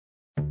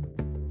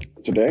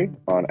Today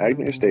on Ag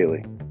News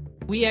Daily.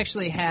 We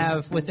actually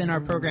have, within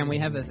our program, we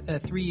have a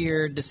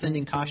 3-year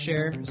descending cost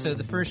share. So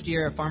the first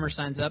year a farmer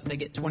signs up, they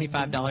get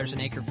 $25 an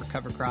acre for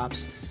cover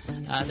crops.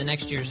 The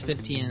next year is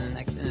 $15, and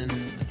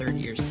the third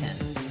year is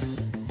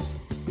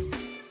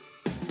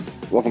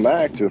 $10. Welcome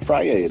back to a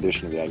Friday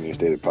edition of the Ag News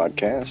Daily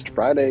podcast.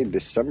 Friday,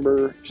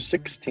 December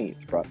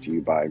 16th, brought to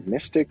you by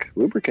Mystic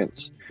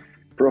Lubricants.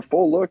 For a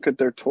full look at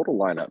their total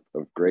lineup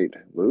of great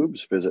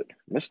lubes, visit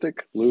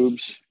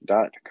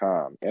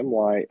mystiklubes.com,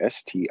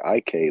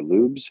 MYSTIK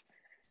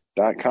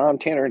lubes.com.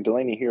 Tanner and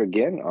Delaney here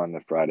again on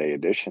the Friday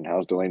edition.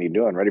 How's Delaney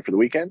doing? Ready for the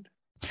weekend?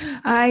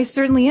 I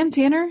certainly am,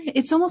 Tanner.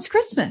 It's almost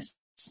Christmas.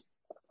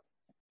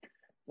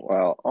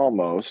 Well,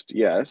 almost,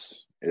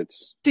 yes.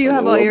 Do you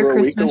have all your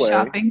Christmas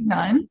shopping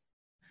done?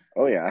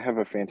 Oh, yeah. I have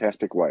a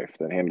fantastic wife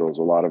that handles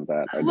a lot of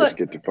that. I just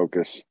get to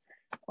focus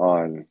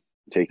on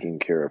taking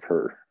care of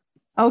her.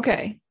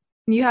 Okay.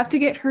 You have to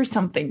get her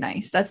something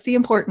nice. That's the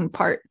important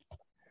part.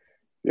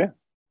 Yeah,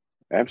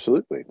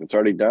 absolutely. It's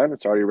already done.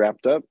 It's already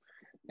wrapped up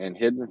and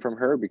hidden from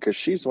her because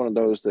she's one of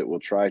those that will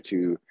try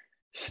to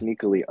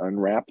sneakily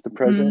unwrap the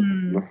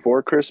present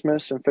before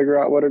Christmas and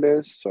figure out what it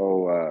is.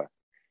 So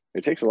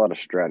it takes a lot of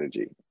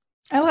strategy.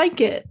 I like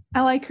it.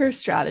 I like her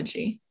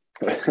strategy.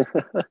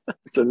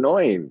 It's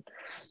annoying.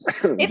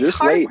 It's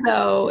hard,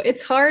 though.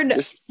 It's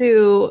hard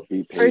to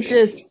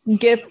purchase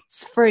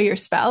gifts for your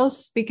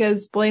spouse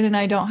because Blaine and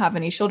I don't have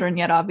any children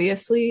yet,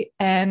 obviously.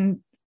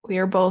 And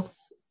we both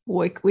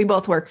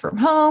work from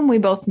home. We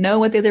both know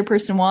what the other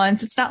person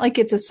wants. It's not like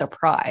it's a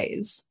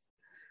surprise.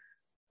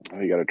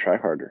 Oh, you got to try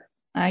harder,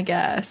 I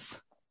guess.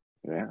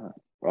 Yeah.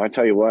 Well, I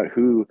tell you what,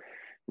 who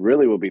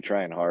really will be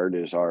trying hard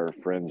is our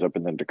friends up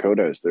in the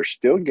Dakotas. They're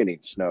still getting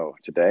snow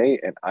today,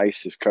 and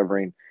ice is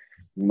covering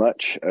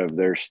much of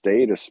their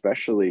state,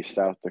 especially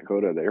South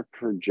Dakota. They're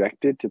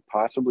projected to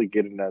possibly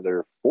get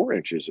another 4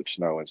 inches of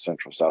snow in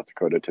central South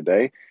Dakota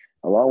today,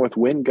 along with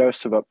wind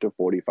gusts of up to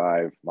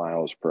 45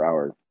 miles per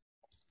hour.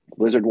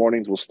 Blizzard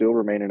warnings will still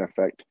remain in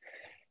effect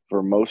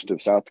for most of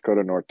South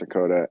Dakota, North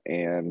Dakota,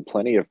 and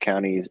plenty of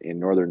counties in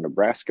northern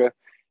Nebraska,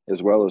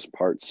 as well as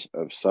parts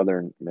of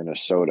southern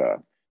Minnesota.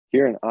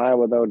 Here in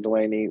Iowa, though,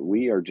 Delaney,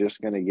 we are just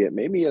going to get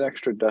maybe an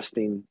extra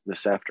dusting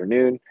this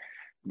afternoon,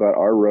 but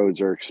our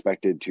roads are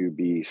expected to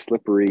be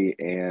slippery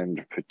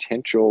and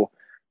potential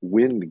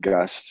wind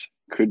gusts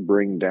could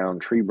bring down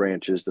tree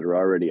branches that are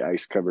already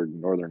ice covered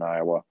in northern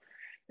Iowa.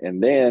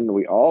 And then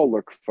we all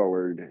look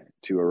forward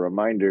to a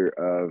reminder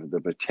of the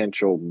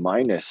potential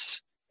minus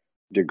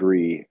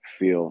degree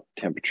feel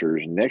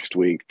temperatures next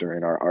week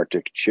during our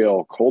Arctic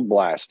chill cold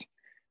blast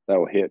that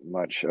will hit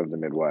much of the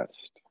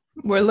Midwest.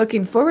 We're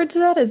looking forward to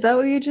that? Is that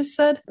what you just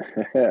said?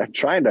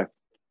 Trying to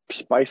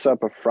spice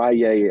up a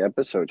Friday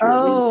episode here.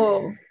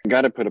 Oh. We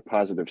got to put a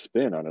positive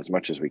spin on as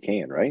much as we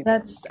can, right?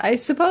 I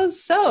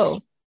suppose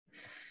so.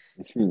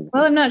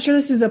 Well, I'm not sure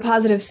this is a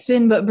positive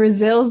spin, but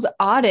Brazil's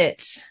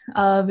audit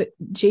of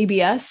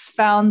JBS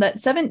found that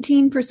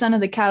 17%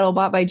 of the cattle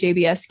bought by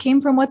JBS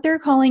came from what they're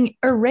calling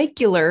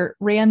irregular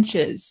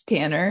ranches,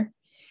 Tanner.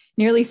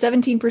 Nearly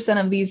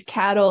 17% of these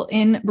cattle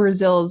in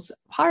Brazil's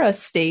Pará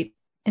state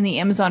in the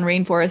Amazon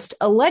rainforest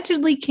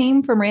allegedly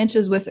came from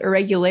ranches with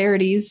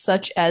irregularities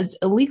such as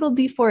illegal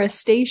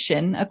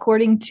deforestation,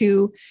 according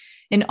to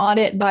an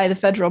audit by the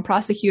federal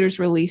prosecutors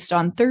released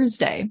on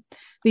Thursday.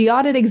 The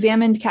audit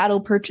examined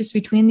cattle purchased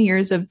between the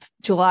years of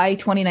July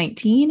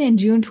 2019 and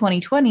June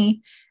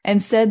 2020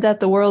 and said that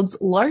the world's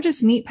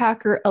largest meat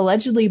packer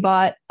allegedly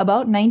bought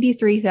about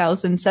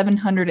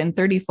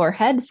 93,734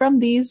 head from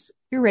these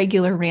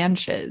irregular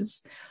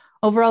ranches.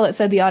 Overall, it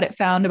said the audit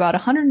found about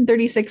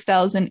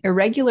 136,000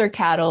 irregular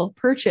cattle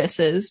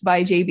purchases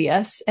by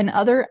JBS and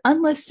other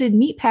unlisted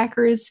meat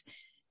packers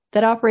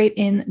that operate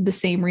in the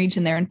same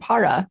region there in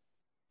Pará.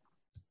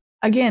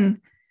 Again,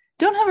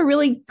 don't have a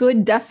really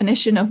good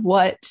definition of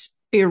what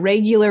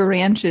irregular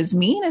ranches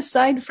mean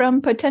aside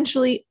from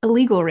potentially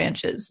illegal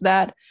ranches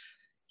that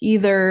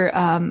either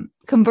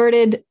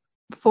converted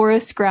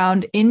forest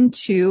ground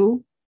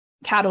into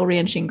cattle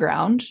ranching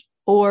ground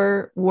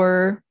or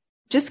were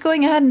just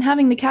going ahead and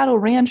having the cattle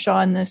ranch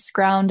on this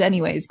ground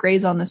anyways,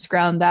 graze on this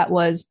ground that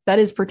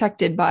is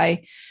protected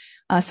by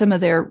some of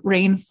their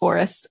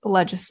rainforest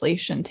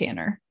legislation,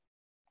 Tanner.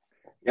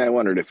 Yeah, I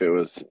wondered if it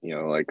was,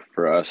 like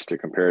for us to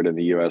compare it in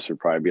the U.S. would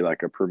probably be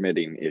like a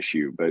permitting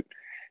issue. But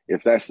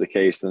if that's the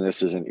case, then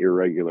this is an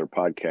irregular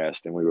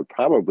podcast and we would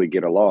probably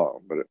get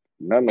along. But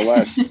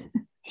nonetheless,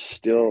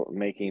 still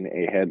making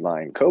a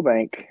headline.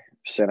 CoBank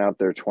sent out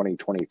their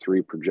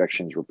 2023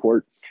 projections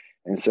report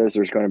and says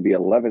there's going to be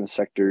 11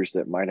 sectors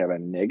that might have a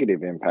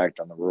negative impact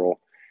on the rural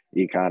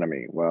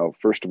economy. Well,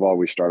 first of all,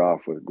 we start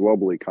off with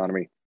global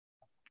economy.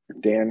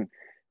 Dan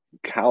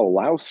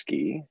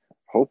Kowalski,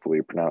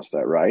 hopefully pronounced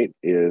that right,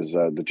 is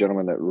the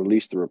gentleman that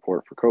released the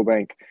report for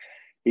CoBank.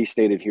 He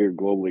stated here,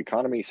 global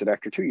economy, he said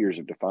after 2 years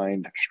of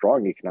defined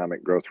strong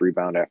economic growth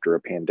rebound after a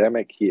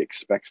pandemic, he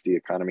expects the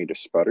economy to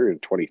sputter in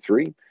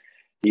 23.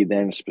 He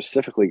then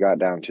specifically got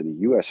down to the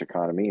U.S.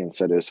 economy and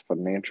said as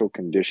financial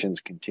conditions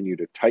continue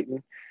to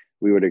tighten,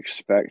 we would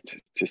expect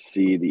to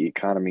see the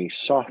economy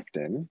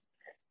soften,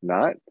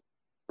 not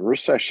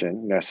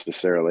recession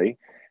necessarily,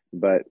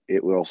 but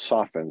it will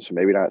soften. So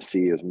maybe not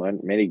see as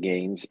many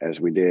gains as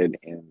we did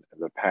in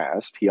the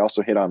past. He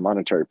also hit on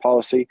monetary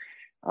policy.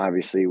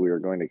 Obviously, we are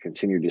going to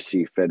continue to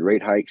see Fed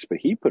rate hikes, but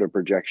he put a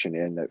projection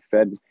in that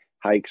Fed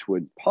hikes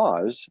would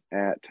pause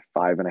at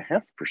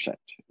 5.5%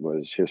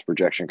 was his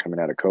projection coming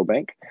out of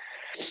CoBank.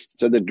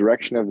 So the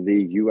direction of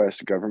the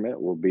U.S.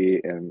 government will be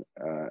and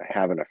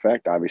have an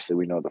effect. Obviously,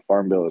 we know the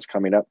Farm Bill is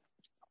coming up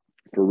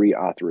for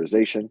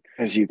reauthorization.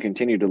 As you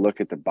continue to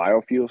look at the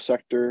biofuel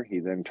sector, he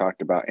then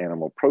talked about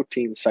animal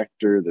protein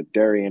sector, the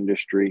dairy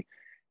industry.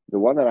 The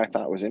one that I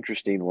thought was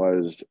interesting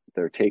was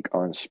their take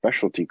on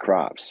specialty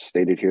crops.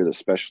 Stated here that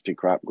specialty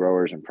crop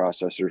growers and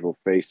processors will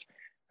face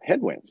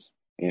headwinds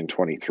in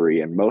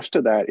 23, and most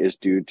of that is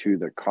due to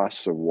the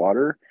costs of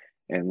water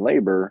and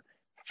labor,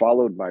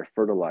 followed by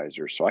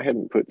fertilizer. So I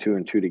hadn't put two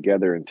and two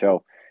together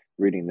until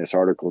reading this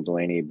article,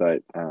 Delaney,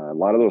 but a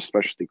lot of those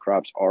specialty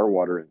crops are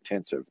water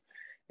intensive,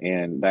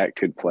 and that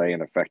could play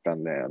an effect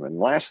on them. And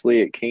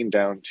lastly, it came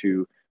down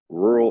to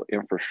rural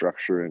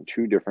infrastructure in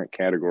two different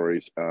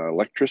categories,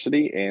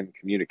 electricity and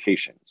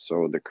communication.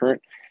 So the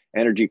current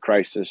energy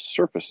crisis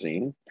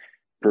surfacing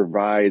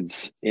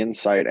provides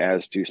insight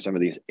as to some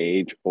of these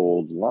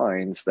age-old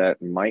lines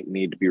that might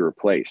need to be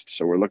replaced.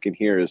 So we're looking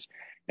here as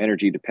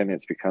energy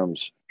dependence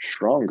becomes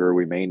stronger,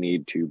 we may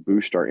need to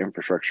boost our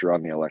infrastructure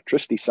on the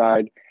electricity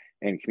side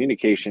and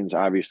communications.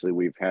 Obviously,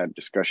 we've had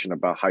discussion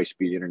about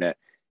high-speed internet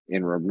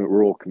in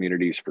rural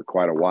communities for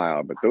quite a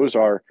while, but those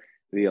are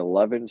the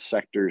 11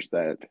 sectors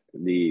that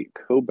the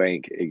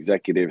CoBank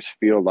executives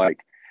feel like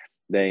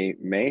they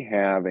may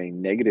have a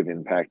negative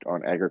impact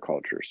on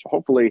agriculture. So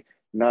hopefully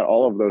not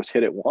all of those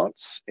hit at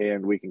once,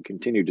 and we can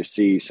continue to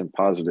see some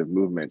positive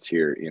movements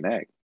here in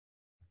ag.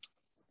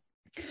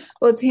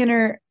 Well,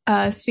 Tanner,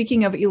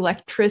 speaking of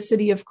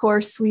electricity, of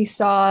course, we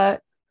saw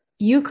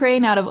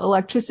Ukraine out of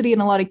electricity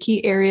in a lot of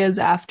key areas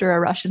after a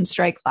Russian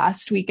strike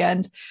last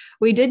weekend.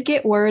 We did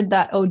get word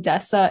that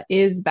Odessa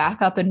is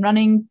back up and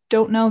running.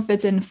 Don't know if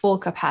it's in full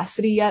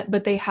capacity yet,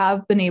 but they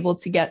have been able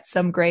to get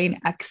some grain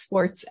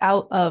exports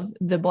out of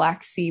the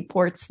Black Sea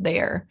ports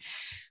there.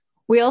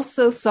 We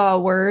also saw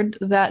word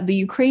that the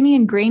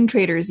Ukrainian Grain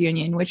Traders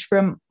Union, which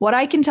from what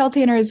I can tell,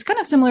 Tanner, is kind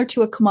of similar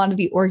to a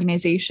commodity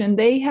organization,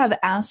 they have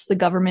asked the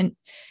government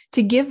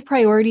to give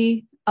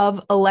priority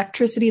of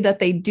electricity that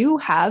they do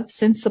have,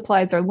 since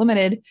supplies are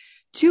limited,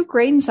 to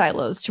grain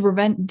silos to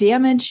prevent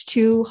damage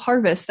to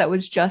harvest that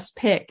was just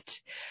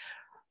picked.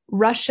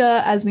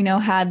 Russia, as we know,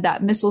 had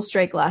that missile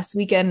strike last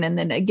weekend and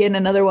then again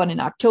another one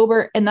in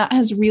October, and that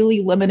has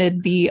really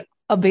limited the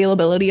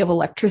availability of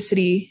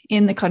electricity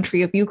in the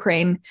country of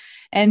Ukraine.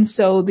 And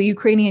so the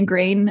Ukrainian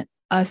Grain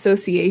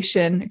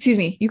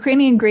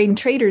Ukrainian Grain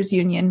Traders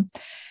Union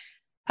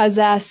has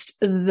asked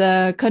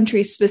the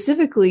country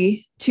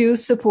specifically to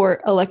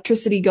support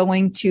electricity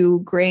going to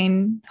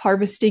grain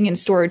harvesting and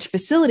storage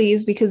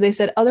facilities, because they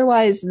said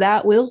otherwise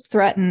that will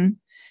threaten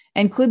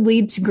and could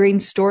lead to grain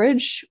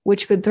storage,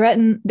 which could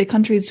threaten the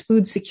country's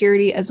food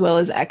security as well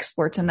as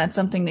exports. And that's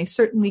something they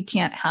certainly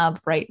can't have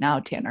right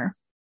now, Tanner.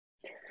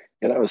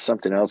 Yeah, that was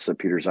something else that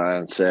Peter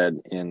Zion said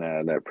in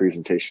that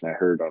presentation I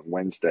heard on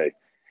Wednesday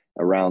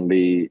around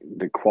the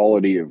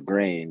quality of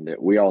grain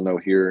that we all know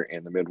here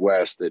in the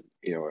Midwest that,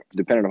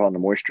 depending upon the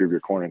moisture of your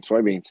corn and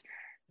soybeans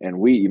and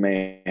wheat, you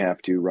may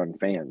have to run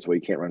fans. Well,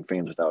 you can't run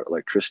fans without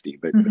electricity.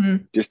 But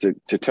just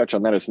to touch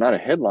on that, it's not a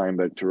headline,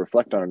 but to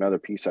reflect on another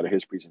piece out of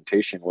his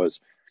presentation was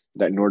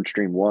that Nord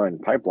Stream 1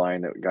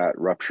 pipeline that got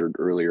ruptured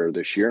earlier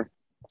this year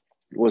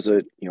was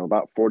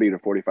about 40 to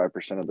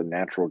 45% of the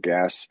natural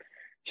gas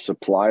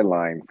supply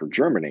line for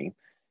Germany,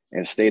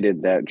 and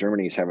stated that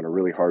Germany is having a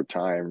really hard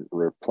time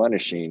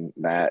replenishing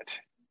that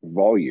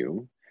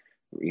volume,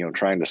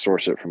 trying to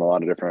source it from a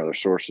lot of different other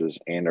sources,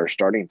 and are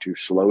starting to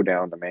slow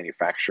down the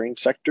manufacturing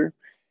sector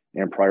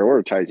and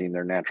prioritizing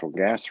their natural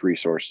gas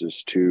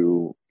resources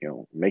to,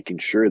 making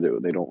sure that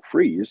they don't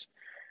freeze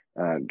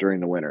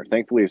during the winter.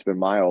 Thankfully, it's been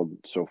mild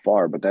so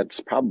far, but that's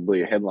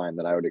probably a headline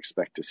that I would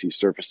expect to see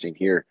surfacing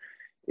here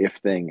if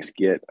things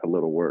get a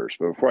little worse.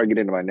 But before I get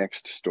into my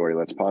next story,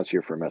 let's pause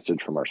here for a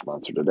message from our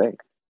sponsor today.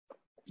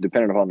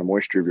 Depending upon the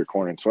moisture of your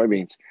corn and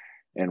soybeans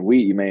and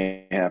wheat, you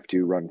may have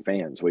to run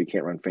fans. Well, you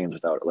can't run fans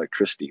without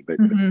electricity. But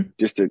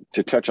just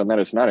to touch on that,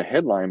 it's not a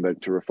headline,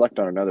 but to reflect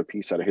on another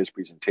piece out of his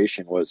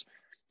presentation was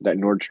that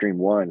Nord Stream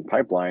 1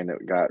 pipeline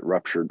that got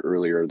ruptured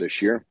earlier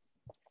this year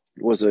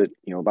was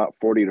about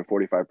 40 to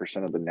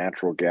 45% of the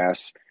natural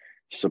gas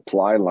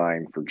supply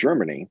line for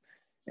Germany,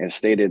 and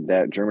stated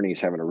that Germany is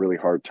having a really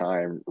hard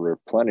time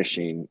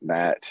replenishing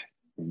that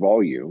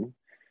volume,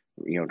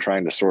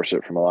 trying to source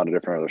it from a lot of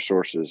different other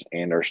sources,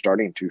 and are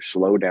starting to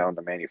slow down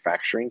the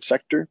manufacturing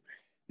sector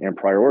and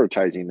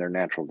prioritizing their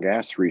natural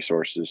gas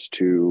resources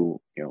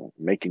to,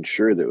 making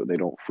sure that they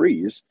don't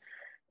freeze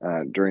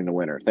during the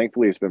winter.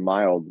 Thankfully, it's been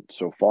mild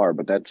so far,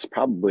 but that's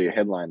probably a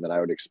headline that I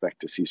would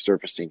expect to see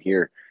surfacing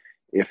here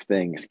if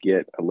things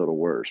get a little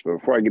worse. But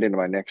before I get into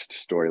my next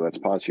story, let's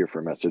pause here for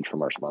a message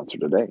from our sponsor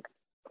today.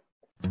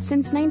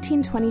 Since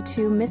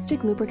 1922,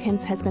 Mystic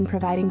Lubricants has been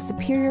providing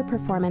superior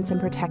performance and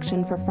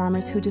protection for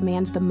farmers who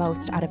demand the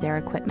most out of their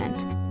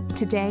equipment.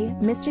 Today,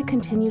 Mystic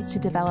continues to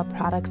develop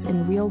products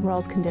in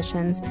real-world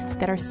conditions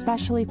that are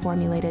specially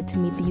formulated to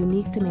meet the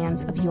unique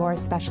demands of your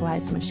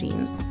specialized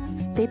machines.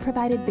 They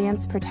provide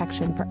advanced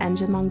protection for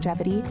engine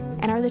longevity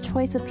and are the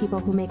choice of people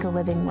who make a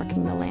living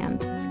working the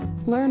land.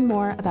 Learn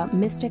more about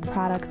Mystic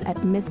products at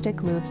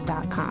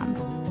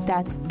mysticlubes.com.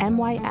 That's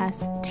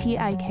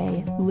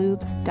MYSTIK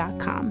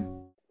lubes.com.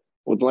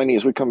 Well, Delaney,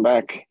 as we come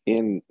back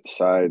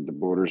inside the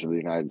borders of the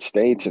United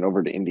States and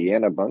over to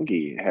Indiana,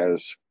 Bunge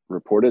has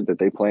reported that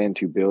they plan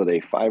to build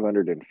a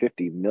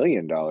 $550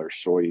 million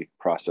soy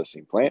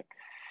processing plant.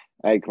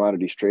 Ag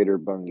commodities trader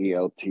Bunge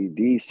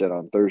Ltd. said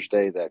on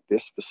Thursday that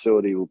this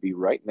facility will be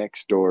right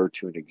next door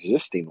to an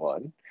existing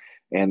one,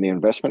 and the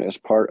investment is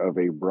part of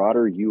a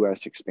broader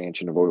U.S.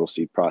 expansion of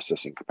oilseed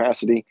processing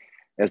capacity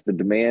as the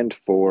demand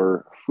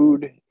for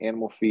food,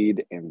 animal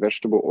feed, and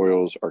vegetable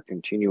oils are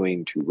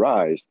continuing to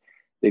rise.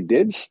 They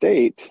did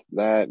state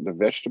that the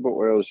vegetable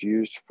oils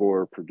used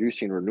for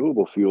producing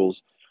renewable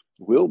fuels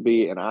will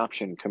be an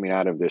option coming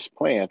out of this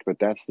plant, but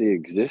that's the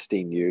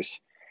existing use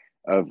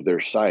of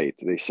their site.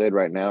 They said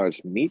right now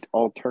it's meat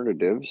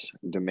alternatives.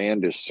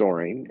 Demand is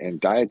soaring and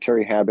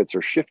dietary habits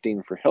are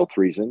shifting for health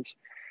reasons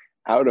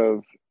out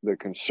of the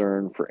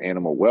concern for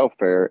animal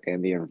welfare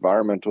and the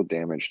environmental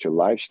damage to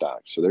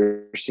livestock. So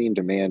they're seeing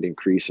demand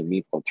increase in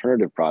meat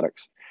alternative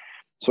products.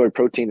 Soy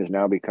protein has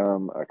now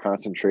become a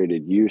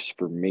concentrated use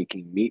for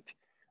making meat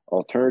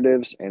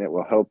alternatives, and it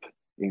will help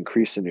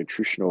increase the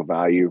nutritional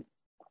value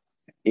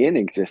in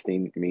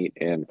existing meat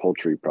and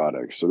poultry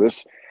products. So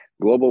this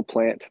global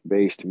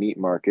plant-based meat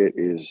market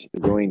is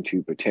going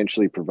to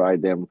potentially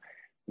provide them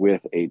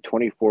with a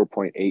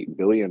 $24.8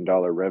 billion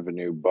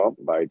revenue bump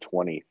by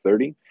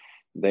 2030.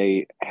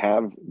 They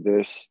have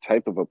this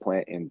type of a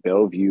plant in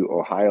Bellevue,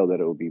 Ohio, that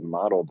it will be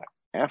modeled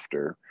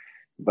after,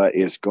 but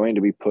is going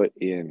to be put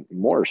in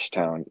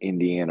Morristown,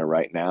 Indiana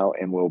right now,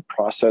 and will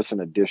process an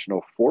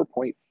additional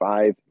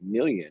 4.5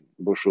 million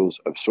bushels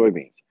of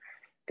soybeans.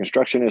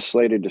 Construction is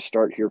slated to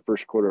start here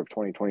first quarter of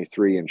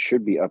 2023 and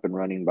should be up and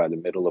running by the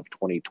middle of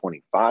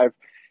 2025.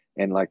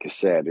 And like I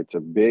said, it's a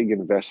big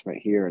investment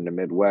here in the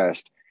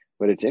Midwest,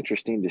 but it's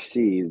interesting to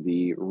see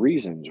the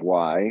reasons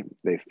why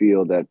they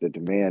feel that the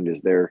demand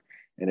is there,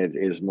 and it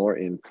is more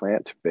in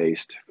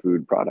plant-based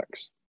food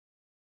products.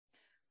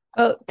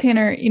 Oh,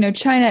 Tanner,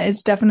 China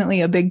is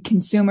definitely a big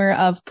consumer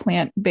of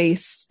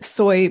plant-based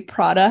soy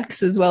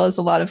products, as well as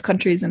a lot of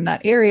countries in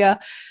that area.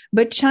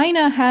 But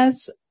China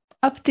has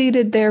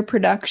updated their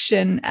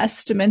production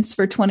estimates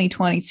for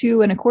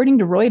 2022. And according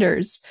to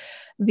Reuters,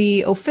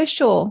 the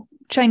official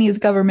Chinese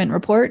government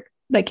report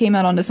that came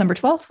out on December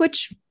 12th,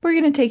 which we're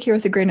going to take here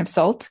with a grain of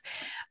salt,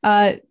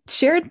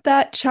 shared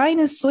that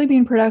China's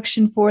soybean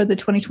production for the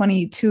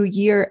 2022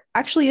 year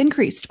actually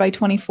increased by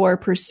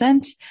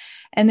 24%.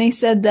 And they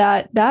said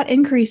that that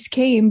increase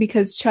came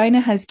because China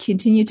has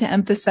continued to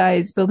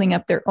emphasize building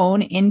up their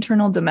own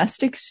internal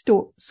domestic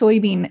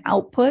soybean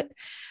output,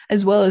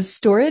 as well as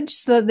storage,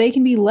 so that they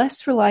can be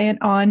less reliant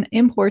on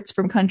imports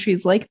from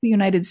countries like the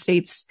United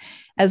States,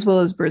 as well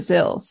as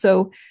Brazil.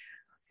 So,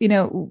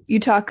 you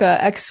talk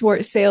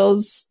export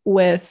sales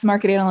with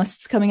market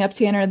analysts coming up,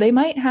 Tanner, they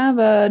might have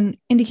an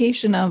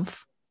indication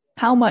of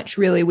how much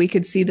really we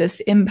could see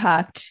this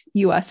impact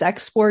U.S.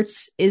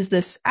 exports. Is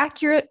this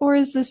accurate, or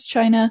is this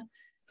China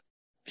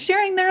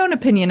sharing their own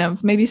opinion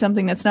of maybe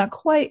something that's not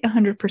quite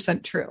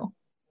 100% true?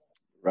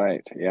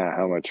 Right. Yeah.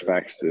 How much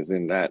facts is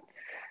in that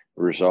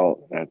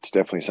result? That's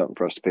definitely something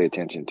for us to pay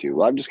attention to.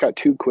 Well, I've just got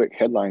two quick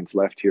headlines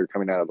left here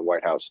coming out of the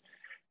White House,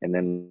 and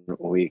then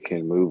we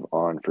can move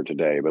on for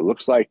today. But it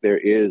looks like there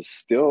is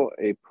still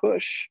a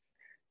push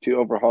to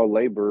overhaul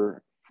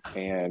labor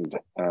and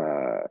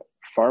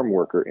farm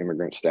worker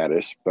immigrant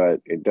status,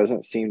 but it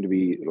doesn't seem to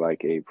be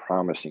like a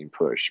promising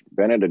push.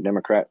 Bennett, a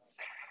Democrat,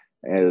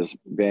 has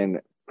been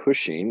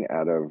pushing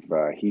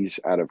he's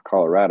out of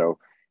Colorado,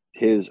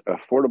 his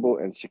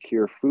Affordable and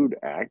Secure Food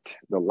Act,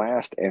 the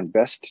last and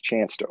best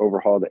chance to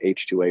overhaul the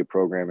H-2A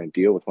program and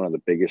deal with one of the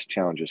biggest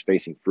challenges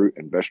facing fruit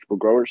and vegetable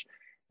growers,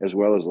 as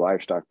well as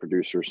livestock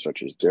producers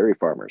such as dairy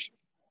farmers.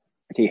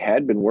 He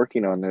had been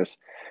working on this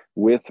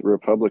with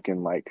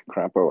Republican Mike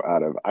Crapo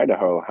out of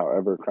Idaho.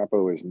 However,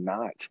 Crapo is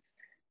not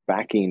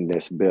backing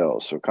this bill.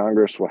 So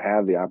Congress will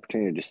have the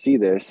opportunity to see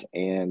this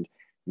and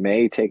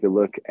may take a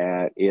look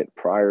at it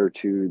prior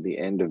to the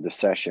end of the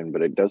session,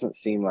 but it doesn't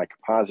seem like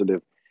a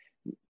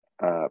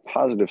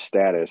positive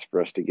status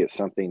for us to get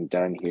something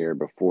done here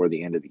before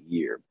the end of the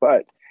year.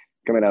 But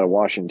coming out of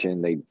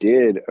Washington, they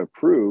did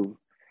approve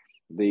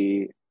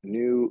the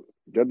new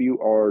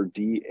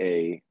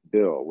WRDA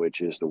bill,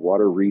 which is the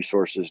Water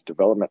Resources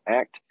Development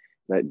Act,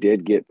 that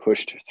did get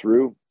pushed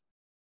through.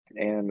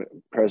 And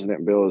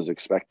President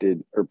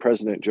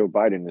Joe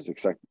Biden is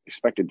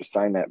expected to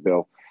sign that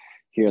bill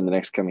here in the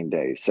next coming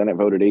days. Senate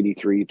voted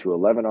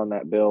 83-11 on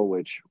that bill,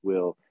 which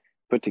will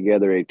put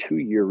together a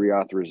 2-year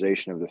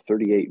reauthorization of the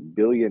 $38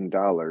 billion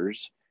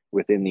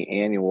within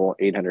the annual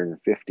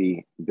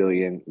 $850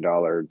 billion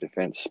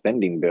defense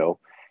spending bill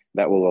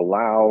that will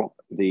allow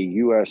the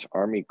U.S.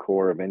 Army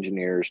Corps of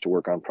Engineers to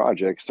work on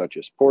projects such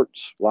as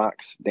ports,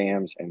 locks,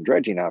 dams, and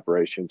dredging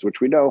operations,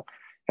 which we know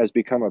has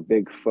become a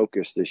big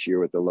focus this year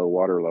with the low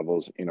water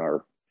levels in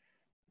our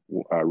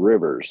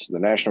rivers. The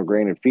National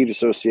Grain and Feed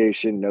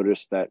Association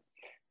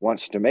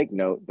wants to make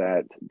note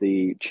that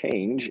the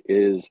change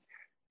is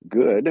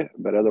good,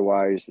 but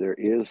otherwise there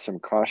is some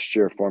cost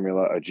share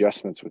formula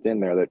adjustments within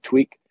there that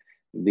tweak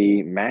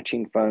the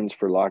matching funds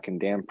for lock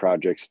and dam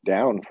projects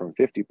down from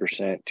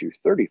 50% to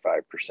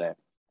 35%.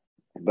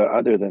 But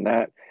other than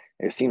that,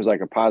 it seems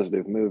like a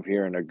positive move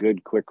here and a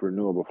good quick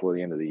renewal before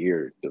the end of the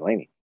year.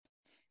 Delaney.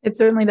 It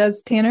certainly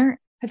does, Tanner.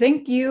 I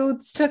think you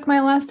took my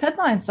last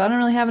headline, so I don't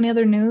really have any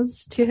other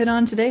news to hit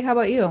on today. How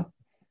about you?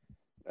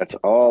 That's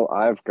all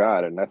I've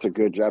got, and that's a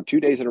good job. 2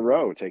 days in a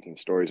row taking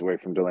stories away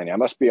from Delaney. I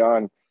must be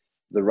on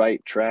the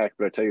right track,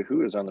 but I tell you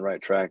who is on the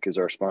right track is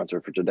our sponsor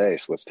for today.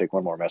 So let's take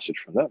one more message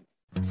from them.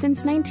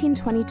 Since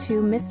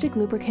 1922, Mystic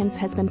Lubricants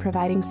has been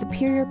providing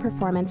superior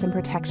performance and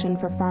protection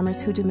for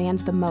farmers who demand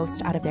the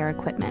most out of their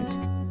equipment.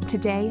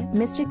 Today,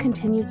 Mystic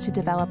continues to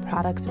develop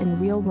products in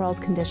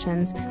real-world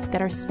conditions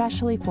that are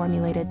specially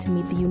formulated to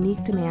meet the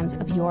unique demands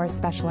of your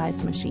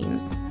specialized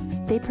machines.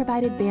 They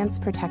provide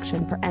advanced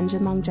protection for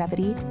engine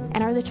longevity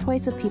and are the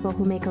choice of people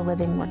who make a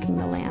living working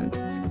the land.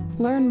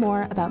 Learn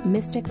more about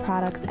Mystic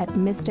products at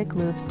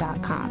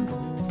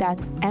mysticlubes.com.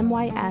 That's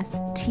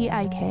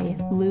MYSTIK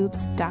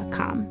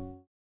lubes.com.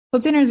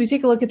 Well, Tanner, as we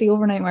take a look at the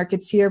overnight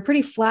markets here,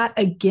 pretty flat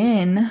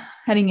again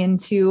heading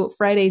into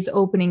Friday's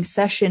opening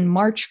session.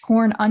 March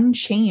corn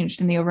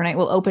unchanged in the overnight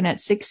will open at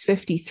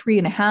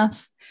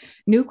 653.5.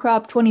 New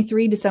crop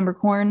 23 December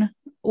corn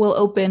will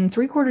open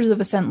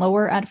 0.75 cents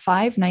lower at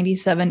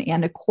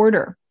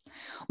 5.97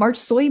 March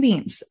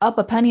soybeans up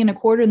 1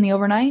 1/4 in the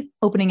overnight,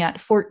 opening at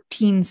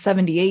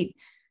 14.78.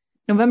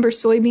 November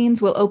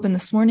soybeans will open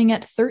this morning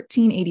at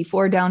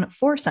 13.84, down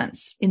 4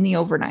 cents in the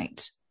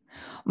overnight.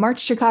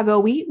 March Chicago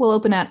wheat will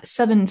open at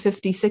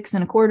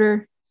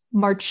 7.56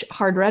 March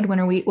hard red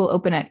winter wheat will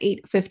open at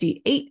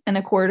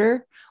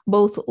 8.58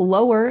 both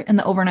lower in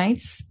the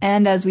overnights.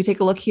 And as we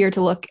take a look here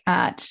to look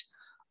at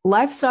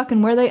livestock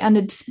and where they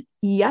ended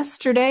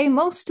yesterday,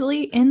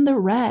 mostly in the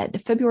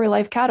red. February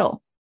live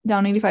cattle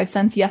down 85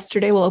 cents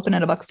yesterday will open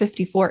at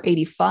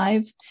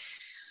 $1.5485.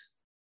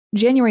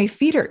 January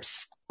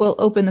feeders will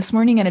open this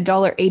morning at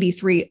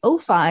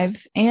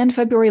 $1.8305, and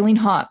February lean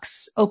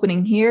hocks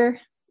opening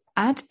here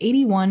at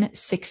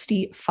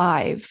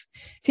 81.65.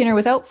 Tanner,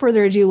 without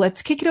further ado,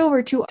 let's kick it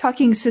over to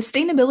talking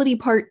sustainability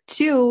part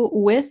 2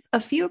 with a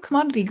few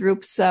commodity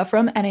groups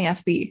from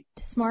NAFB.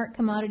 Smart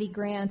commodity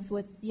grants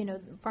with,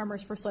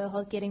 Farmers for Soil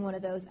Health getting one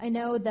of those. I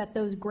know that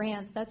those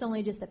grants, that's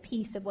only just a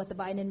piece of what the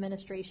Biden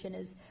administration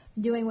is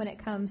doing when it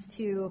comes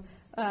to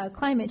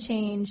climate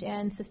change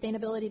and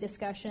sustainability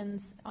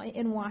discussions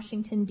in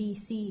Washington,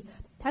 D.C.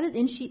 How does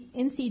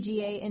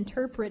NCGA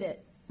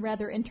interpret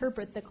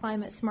the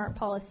climate smart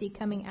policy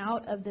coming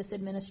out of this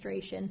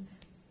administration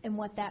and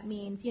what that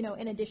means,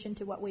 in addition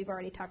to what we've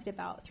already talked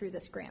about through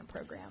this grant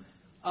program?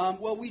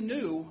 Well, we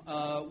knew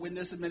when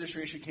this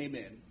administration came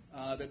in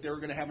that they were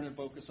going to have a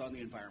focus on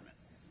the environment.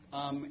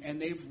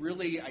 And they've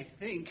really, I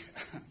think,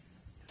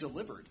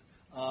 delivered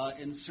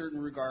in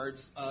certain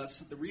regards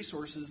the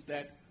resources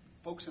that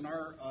folks in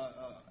our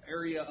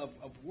area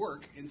of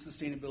work in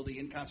sustainability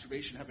and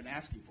conservation have been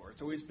asking for.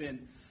 It's always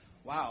been,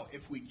 wow,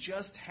 if we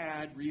just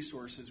had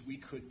resources, we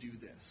could do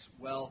this.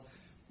 Well,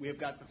 we have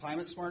got the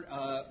Climate Smart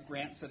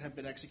grants that have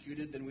been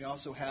executed. Then we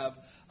also have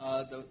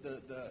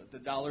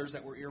the dollars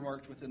that were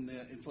earmarked within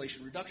the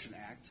Inflation Reduction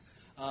Act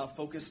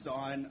focused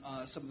on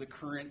some of the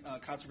current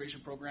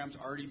conservation programs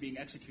already being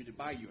executed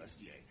by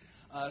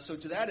USDA. So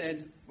to that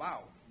end,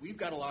 wow, we've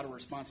got a lot of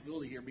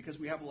responsibility here because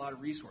we have a lot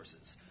of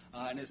resources.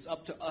 And it's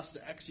up to us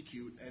to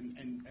execute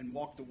and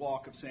walk the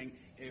walk of saying,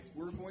 if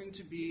we're going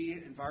to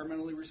be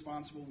environmentally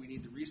responsible, we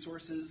need the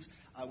resources.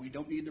 We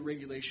don't need the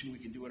regulation. We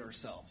can do it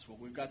ourselves. Well,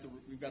 we've got the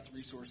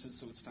resources,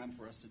 so it's time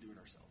for us to do it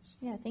ourselves.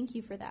 Yeah, thank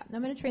you for that. And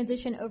I'm going to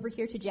transition over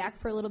here to Jack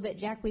for a little bit.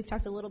 Jack, we've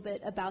talked a little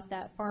bit about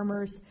that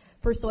Farmers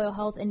for Soil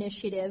Health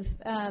initiative.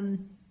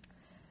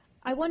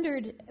 I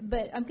wondered,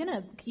 but I'm going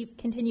to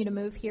continue to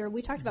move here.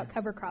 We talked about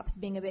cover crops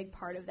being a big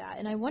part of that,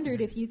 and I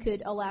wondered if you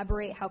could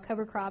elaborate how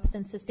cover crops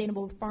and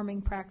sustainable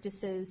farming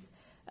practices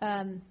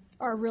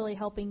are really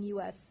helping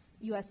U.S.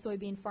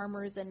 soybean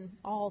farmers and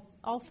all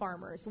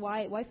farmers.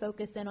 Why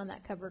focus in on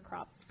that cover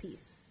crop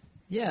piece?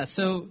 Yeah,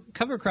 so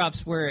cover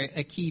crops were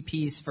a key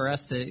piece for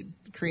us to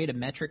create a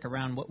metric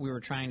around what we were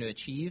trying to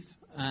achieve.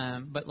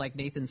 But like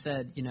Nathan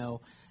said,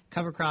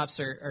 cover crops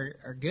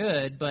are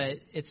good, but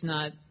it's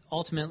not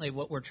ultimately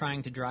what we're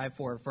trying to drive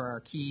for our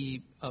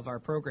key of our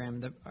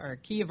program. Our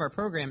key of our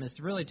program is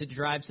to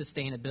drive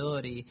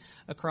sustainability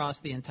across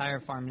the entire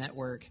farm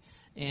network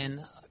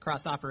and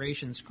across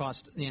operations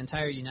across the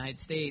entire United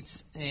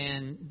States.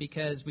 And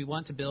because we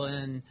want to build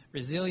in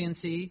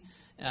resiliency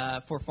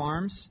for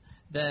farms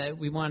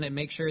we want to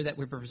make sure that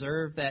we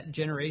preserve that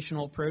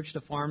generational approach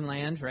to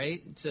farmland,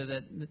 right? So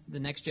that the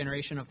next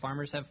generation of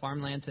farmers have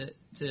farmland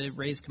to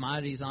raise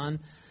commodities on.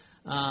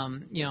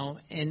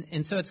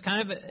 And so it's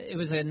kind of it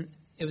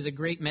was a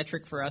great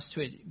metric for us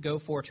to go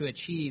for to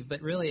achieve,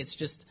 but really it's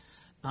just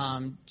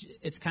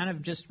it's kind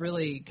of just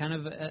really kind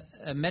of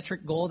a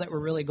metric goal that we're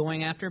really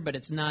going after, but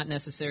it's not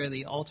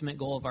necessarily the ultimate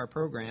goal of our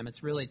program.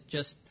 It's really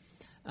just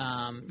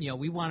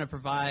we want to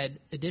provide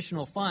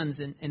additional funds,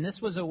 and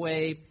this was a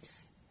way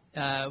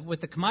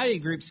with the commodity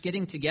groups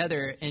getting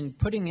together and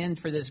putting in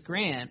for this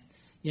grant.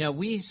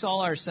 We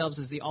saw ourselves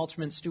as the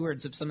ultimate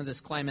stewards of some of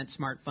this climate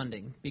smart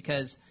funding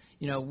because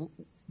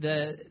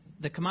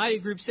the commodity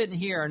groups sitting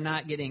here are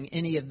not getting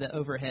any of the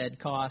overhead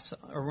costs,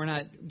 or we're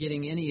not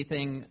getting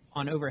anything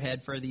on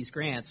overhead for these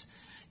grants.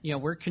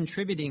 We're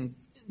contributing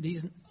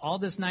all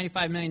this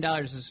 $95 million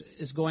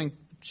is going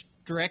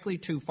directly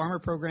to farmer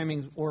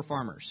programming or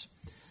farmers,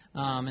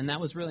 and that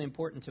was really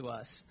important to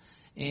us.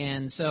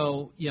 And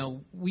so,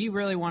 we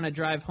really want to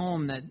drive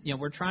home that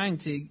we're trying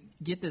to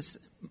get this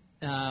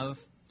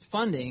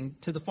funding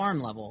to the farm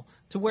level,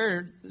 to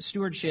where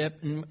stewardship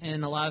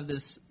and a lot of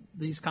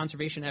these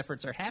conservation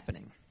efforts are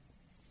happening.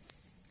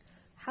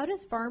 How do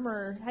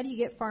you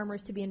get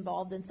farmers to be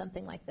involved in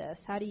something like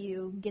this? How do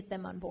you get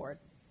them on board?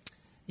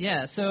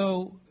 Yeah,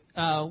 so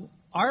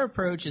our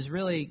approach is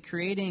really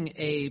creating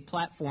a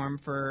platform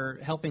for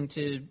helping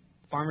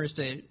farmers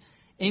to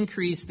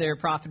increase their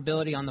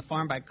profitability on the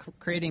farm by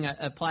creating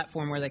a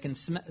platform where they can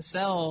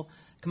sell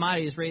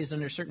commodities raised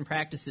under certain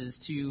practices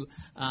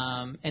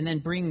and then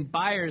bring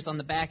buyers on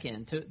the back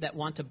end that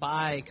want to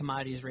buy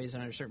commodities raised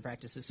under certain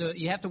practices. So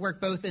you have to work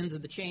both ends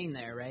of the chain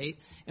there, right?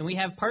 And we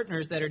have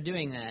partners that are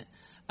doing that.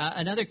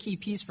 Another key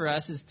piece for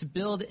us is to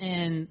build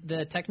in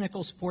the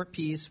technical support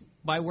piece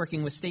by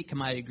working with state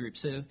commodity groups.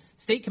 So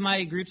state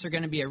commodity groups are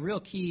going to be a real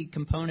key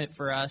component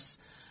for us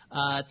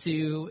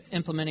to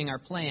implementing our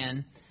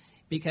plan,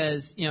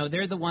 because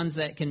they're the ones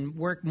that can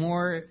work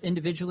more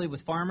individually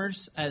with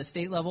farmers at a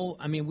state level.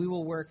 I mean, we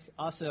will work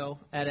also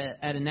at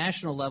a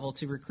national level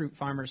to recruit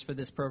farmers for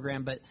this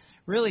program. But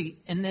really,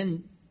 and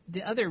then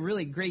the other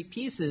really great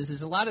pieces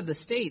is a lot of the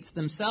states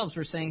themselves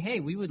were saying, hey,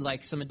 we would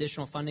like some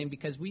additional funding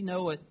because we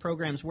know what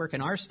programs work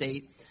in our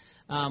state.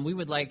 We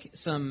would like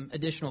some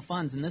additional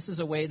funds. And this is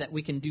a way that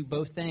we can do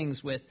both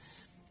things with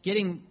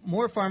getting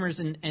more farmers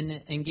and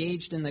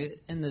engaged in the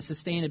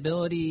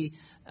sustainability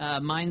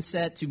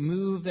mindset to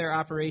move their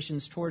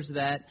operations towards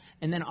that,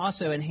 and then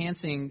also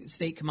enhancing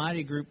state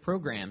commodity group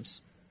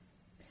programs.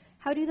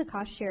 How do the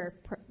cost share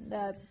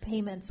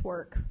payments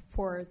work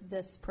for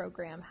this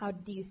program? How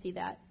do you see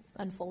that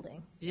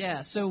unfolding?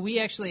 Yeah, so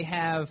we actually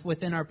have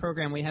within our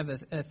program, we have a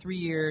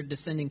 3-year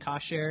descending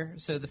cost share.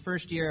 So the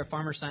first year a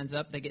farmer signs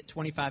up, they get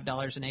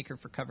 $25 an acre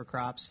for cover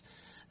crops.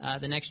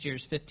 The next year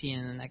is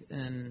 $15,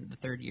 and the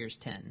third year is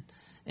 $10.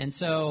 And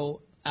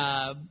so,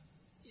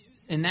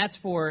 and that's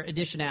for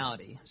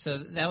additionality. So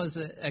that was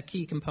a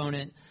key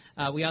component.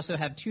 We also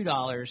have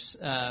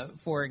 $2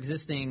 for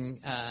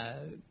existing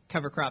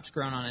cover crops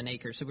grown on an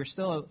acre. So we're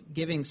still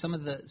giving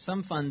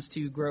some funds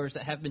to growers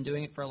that have been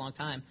doing it for a long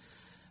time.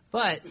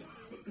 But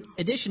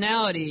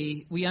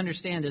additionality, we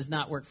understand, does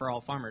not work for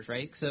all farmers,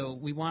 right? So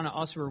we want to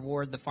also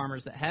reward the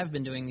farmers that have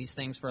been doing these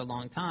things for a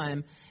long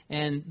time.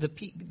 And the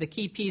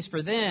key piece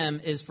for them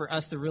is for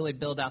us to really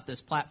build out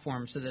this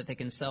platform so that they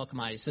can sell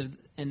commodities. So,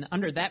 and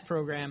under that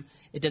program,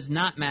 it does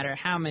not matter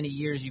how many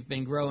years you've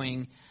been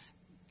growing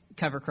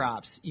cover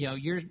crops.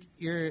 You're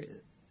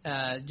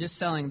just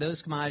selling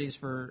those commodities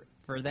for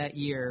that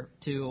year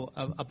to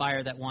a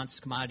buyer that wants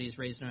commodities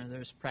raised under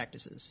those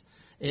practices.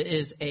 It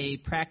is a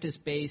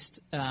practice-based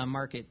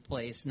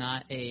marketplace,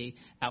 not a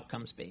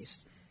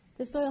outcomes-based.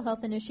 The Soil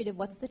Health Initiative,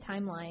 what's the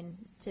timeline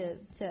to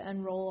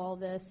enroll all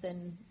this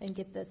and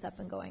get this up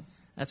and going?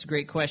 That's a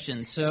great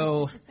question.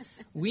 So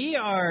we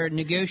are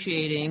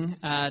negotiating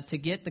to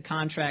get the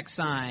contract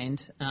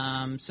signed.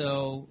 And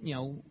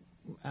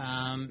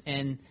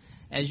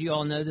as you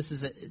all know, this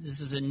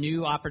is a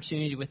new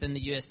opportunity within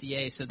the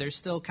USDA, so they're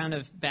still kind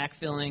of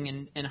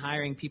backfilling and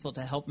hiring people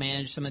to help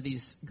manage some of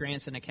these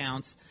grants and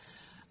accounts.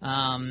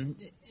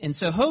 And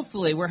so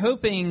hopefully, we're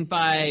hoping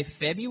by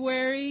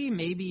February,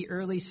 maybe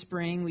early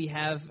spring, we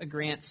have a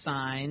grant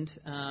signed,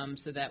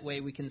 so that way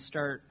we can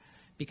start,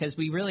 because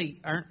we really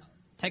aren't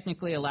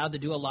technically allowed to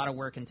do a lot of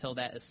work until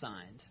that is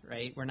signed,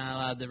 right? We're not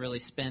allowed to really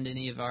spend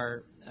any of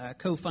our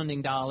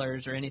co-funding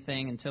dollars or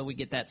anything until we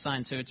get that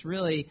signed. So it's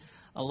really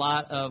a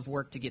lot of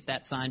work to get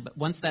that signed. But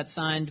once that's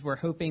signed, we're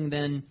hoping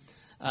then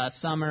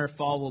summer,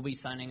 fall, we'll be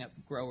signing up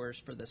growers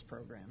for this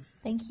program.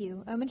 Thank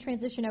you. I'm going to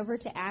transition over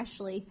to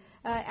Ashley.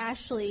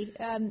 Ashley,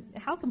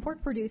 how can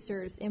pork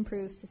producers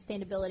improve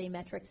sustainability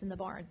metrics in the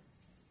barn?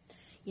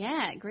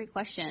 Yeah, great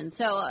question.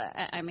 So,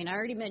 I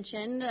already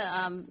mentioned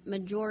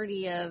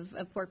majority of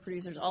pork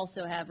producers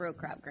also have row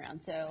crop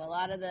ground. So a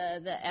lot of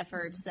the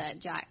efforts that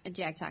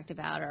Jack talked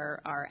about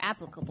are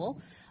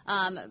applicable.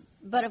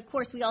 But of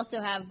course, we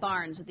also have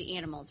barns with the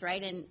animals,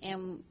 right?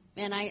 And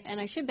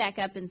I should back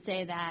up and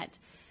say that,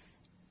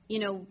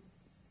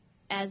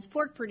 as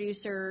pork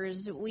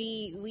producers,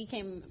 we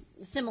came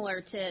similar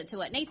to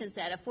what Nathan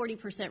said, a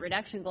 40%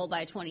 reduction goal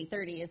by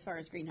 2030 as far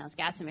as greenhouse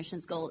gas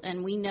emissions goal.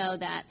 And we know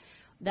that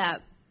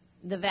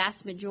the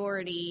vast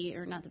majority,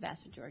 or not the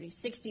vast majority,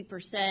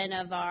 60%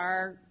 of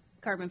our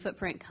carbon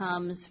footprint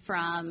comes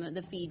from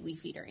the feed we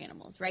feed our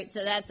animals, right?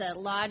 So that's a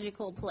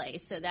logical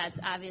place. So that's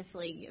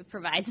obviously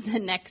provides the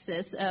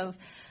nexus of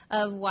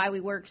why we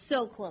work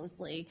so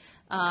closely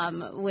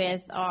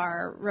with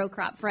our row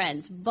crop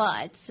friends.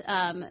 But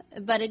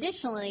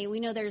additionally,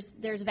 we know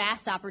there's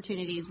vast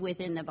opportunities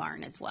within the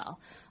barn as well.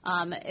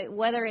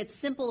 Whether it's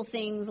simple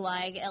things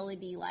like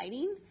LED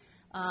lighting,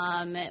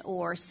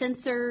 or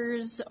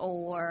sensors,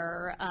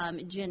 or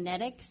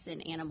genetics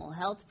and animal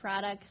health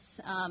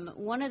products.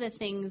 One of the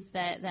things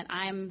that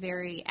I'm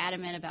very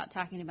adamant about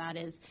talking about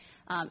is,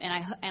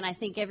 and I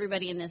think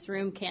everybody in this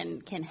room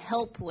can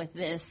help with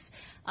this,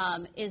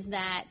 is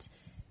that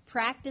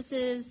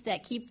practices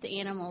that keep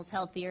the animals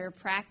healthier,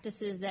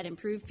 practices that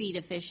improve feed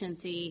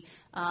efficiency,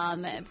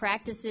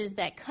 practices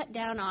that cut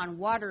down on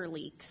water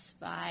leaks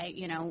by,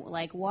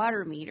 like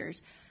water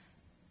meters.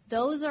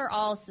 Those are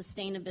all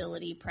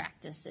sustainability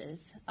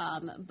practices,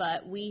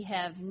 but we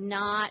have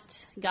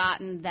not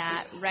gotten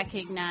that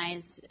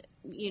recognized,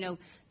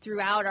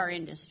 throughout our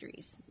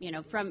industries,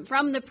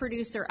 from the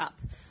producer up.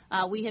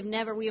 We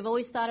have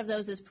always thought of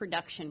those as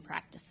production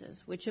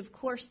practices, which of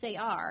course they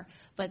are,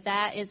 but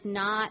that is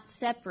not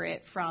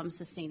separate from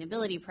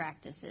sustainability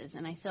practices.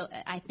 And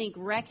I think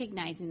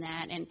recognizing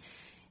that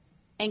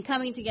and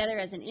coming together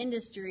as an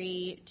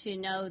industry to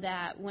know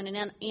that when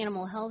an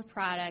animal health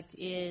product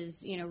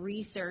is,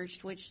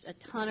 researched, which a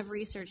ton of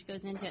research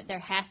goes into it, there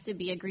has to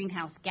be a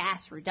greenhouse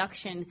gas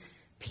reduction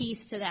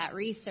piece to that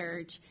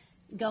research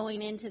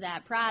going into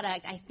that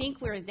product. I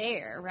think we're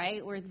there,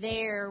 right? We're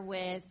there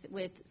with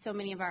so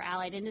many of our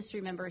allied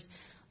industry members,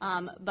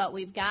 but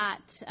we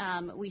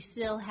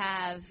still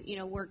have,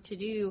 work to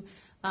do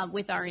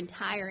with our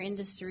entire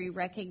industry,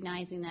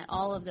 recognizing that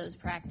all of those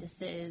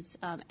practices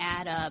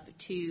add up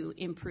to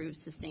improve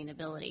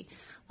sustainability.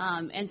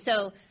 And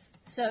so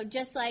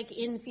just like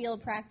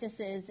in-field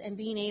practices and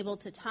being able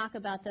to talk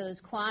about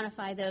those,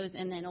 quantify those,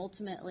 and then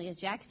ultimately, as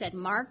Jack said,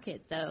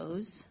 market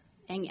those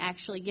and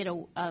actually get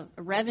a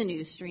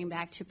revenue stream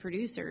back to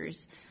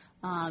producers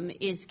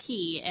is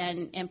key.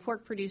 And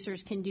pork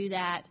producers can do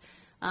that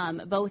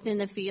both in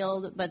the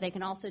field, but they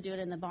can also do it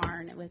in the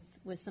barn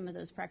with some of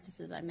those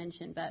practices I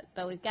mentioned.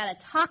 But we've got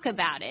to talk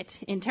about it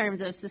in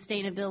terms of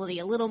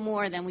sustainability a little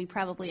more than we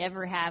probably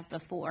ever have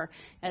before,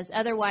 as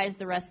otherwise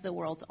the rest of the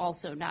world's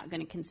also not going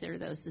to consider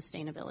those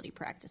sustainability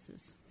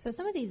practices. So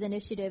some of these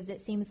initiatives,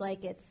 it seems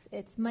like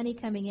it's money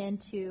coming in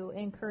to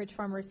encourage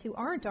farmers who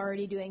aren't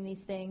already doing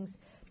these things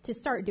to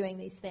start doing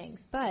these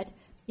things. But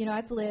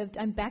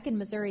I'm back in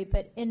Missouri,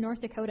 but in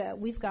North Dakota,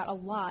 we've got a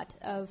lot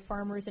of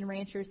farmers and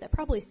ranchers that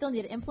probably still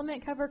need to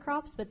implement cover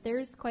crops, but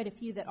there's quite a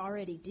few that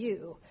already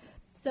do.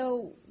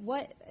 So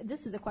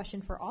this is a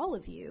question for all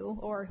of you,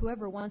 or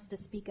whoever wants to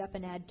speak up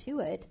and add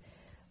to it.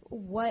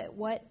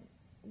 What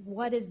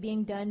is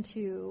being done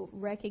to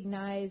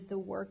recognize the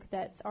work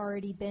that's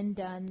already been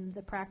done,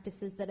 the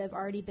practices that have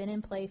already been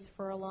in place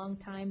for a long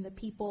time, the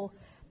people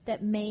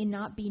that may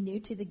not be new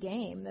to the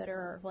game, that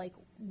are like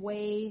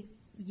way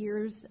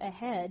years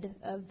ahead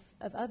of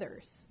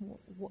others?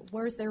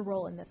 Where's their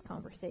role in this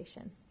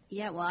conversation?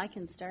 Yeah, well, I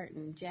can start,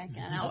 and Jack,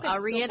 and I'll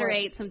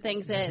reiterate some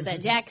things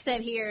that Jack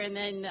said here, and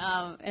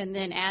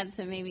then add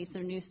some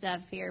new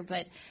stuff here.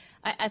 But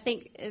I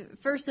think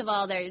first of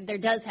all, there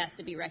does have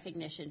to be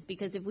recognition,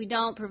 because if we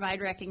don't provide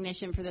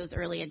recognition for those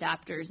early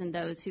adopters and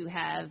those who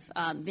have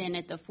been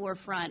at the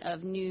forefront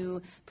of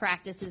new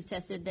practices,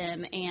 tested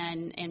them,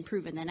 and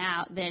proven them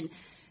out, then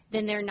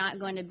they're not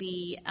going to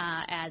be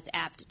as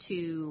apt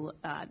to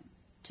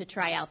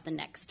try out the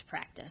next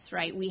practice,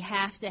 right? We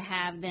have to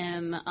have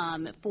them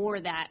for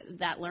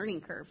that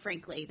learning curve.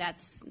 Frankly,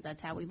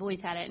 that's how we've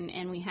always had it,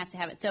 and we have to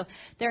have it. So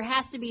there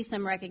has to be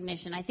some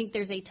recognition. I think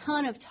there's a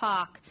ton of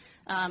talk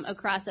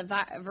across a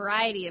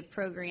variety of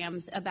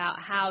programs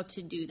about how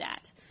to do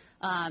that.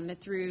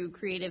 Through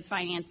creative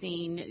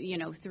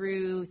financing,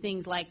 through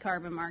things like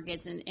carbon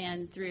markets,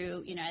 and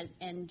through,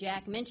 and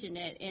Jack mentioned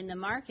it in the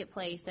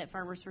marketplace that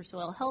Farmers for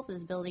Soil Health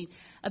is building,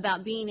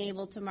 about being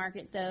able to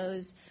market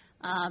those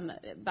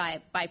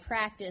by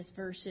practice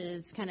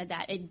versus kind of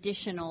that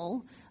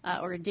additional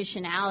or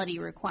additionality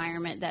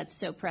requirement that's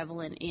so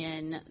prevalent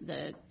in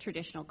the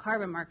traditional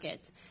carbon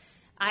markets.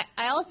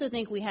 I also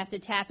think we have to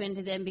tap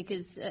into them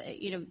because,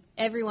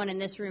 everyone in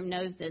this room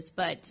knows this,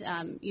 but,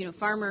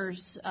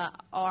 farmers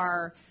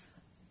are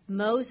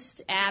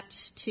most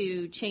apt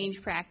to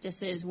change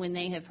practices when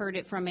they have heard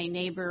it from a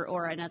neighbor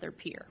or another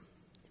peer.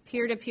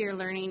 Peer-to-peer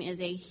learning is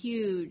a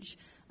huge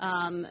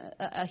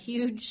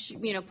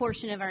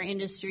portion of our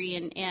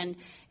industry,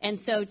 and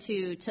so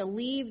to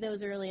leave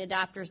those early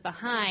adopters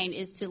behind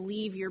is to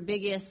leave your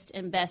biggest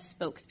and best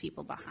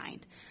spokespeople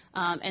behind.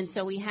 And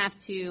so we have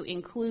to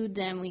include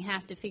them. We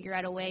have to figure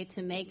out a way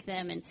to make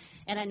them.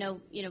 And I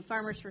know,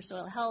 Farmers for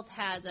Soil Health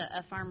has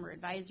a farmer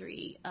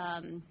advisory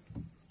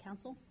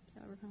council. Is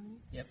that what we're calling it?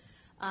 Yep.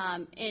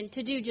 And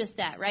to do just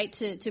that, right?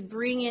 To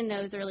bring in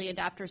those early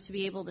adopters to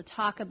be able to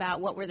talk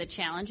about what were the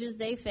challenges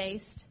they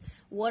faced,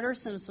 what are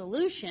some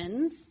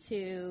solutions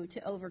to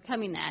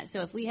overcoming that.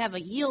 So if we have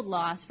a yield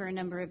loss for a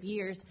number of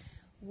years,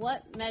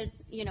 what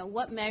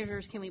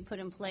measures can we put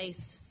in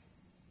place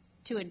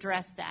to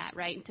address that,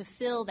 right, and to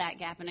fill that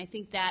gap? And I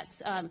think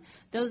that's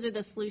those are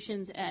the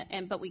solutions.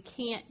 But we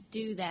can't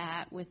do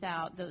that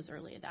without those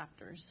early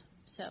adopters.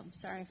 So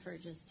sorry for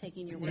just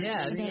taking your words.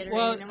 Yeah, and reiterating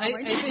well, them I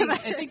one more think time.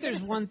 I think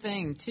there's one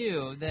thing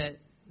too that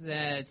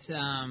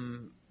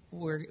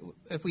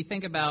if we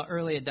think about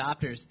early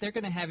adopters, they're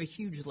going to have a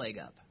huge leg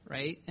up,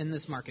 right, in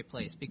this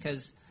marketplace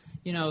because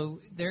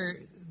their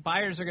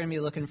buyers are going to be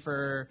looking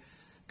for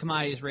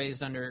commodities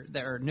raised under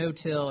that are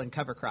no-till and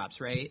cover crops,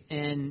 right?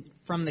 And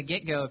from the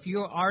get-go, if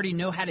you already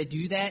know how to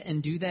do that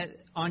and do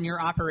that on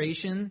your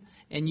operation,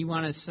 and you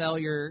want to sell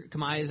your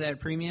commodities at a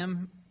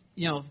premium,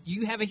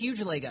 you have a huge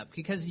leg up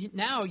because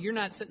now you're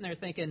not sitting there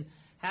thinking,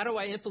 how do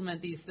I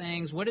implement these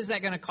things? What is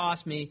that going to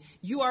cost me?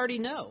 You already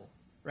know,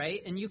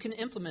 right? And you can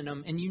implement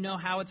them, and you know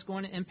how it's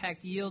going to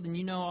impact yield, and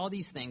you know all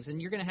these things,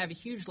 and you're going to have a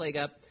huge leg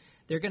up.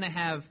 They're going to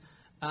have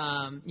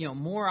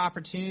more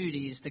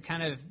opportunities to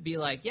kind of be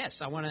like,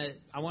 yes, I want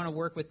to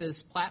work with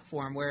this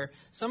platform where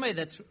somebody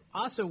that's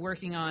also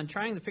working on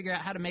trying to figure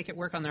out how to make it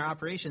work on their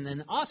operation,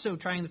 then also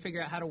trying to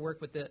figure out how to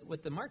work with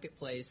the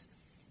marketplace.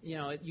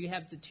 You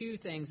have the two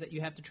things that you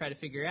have to try to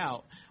figure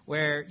out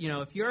where,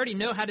 if you already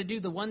know how to do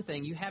the one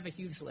thing, you have a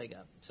huge leg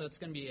up. So it's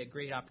going to be a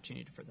great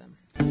opportunity for them.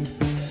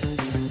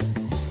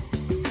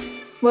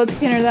 Well,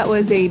 Tanner, that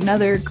was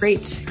another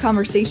great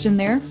conversation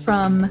there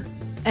from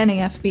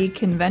NAFB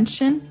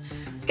Convention.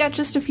 We've got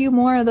just a few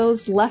more of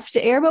those left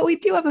to air, but we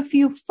do have a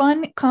few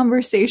fun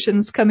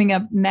conversations coming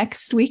up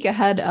next week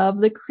ahead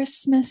of the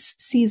Christmas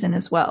season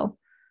as well.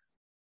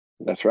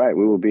 That's right.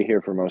 We will be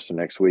here for most of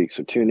next week,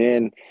 so tune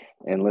in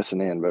and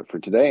listen in. But for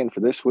today and for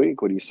this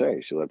week, what do you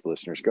say? Should we let the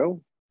listeners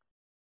go?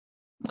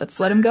 Let's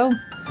let them go.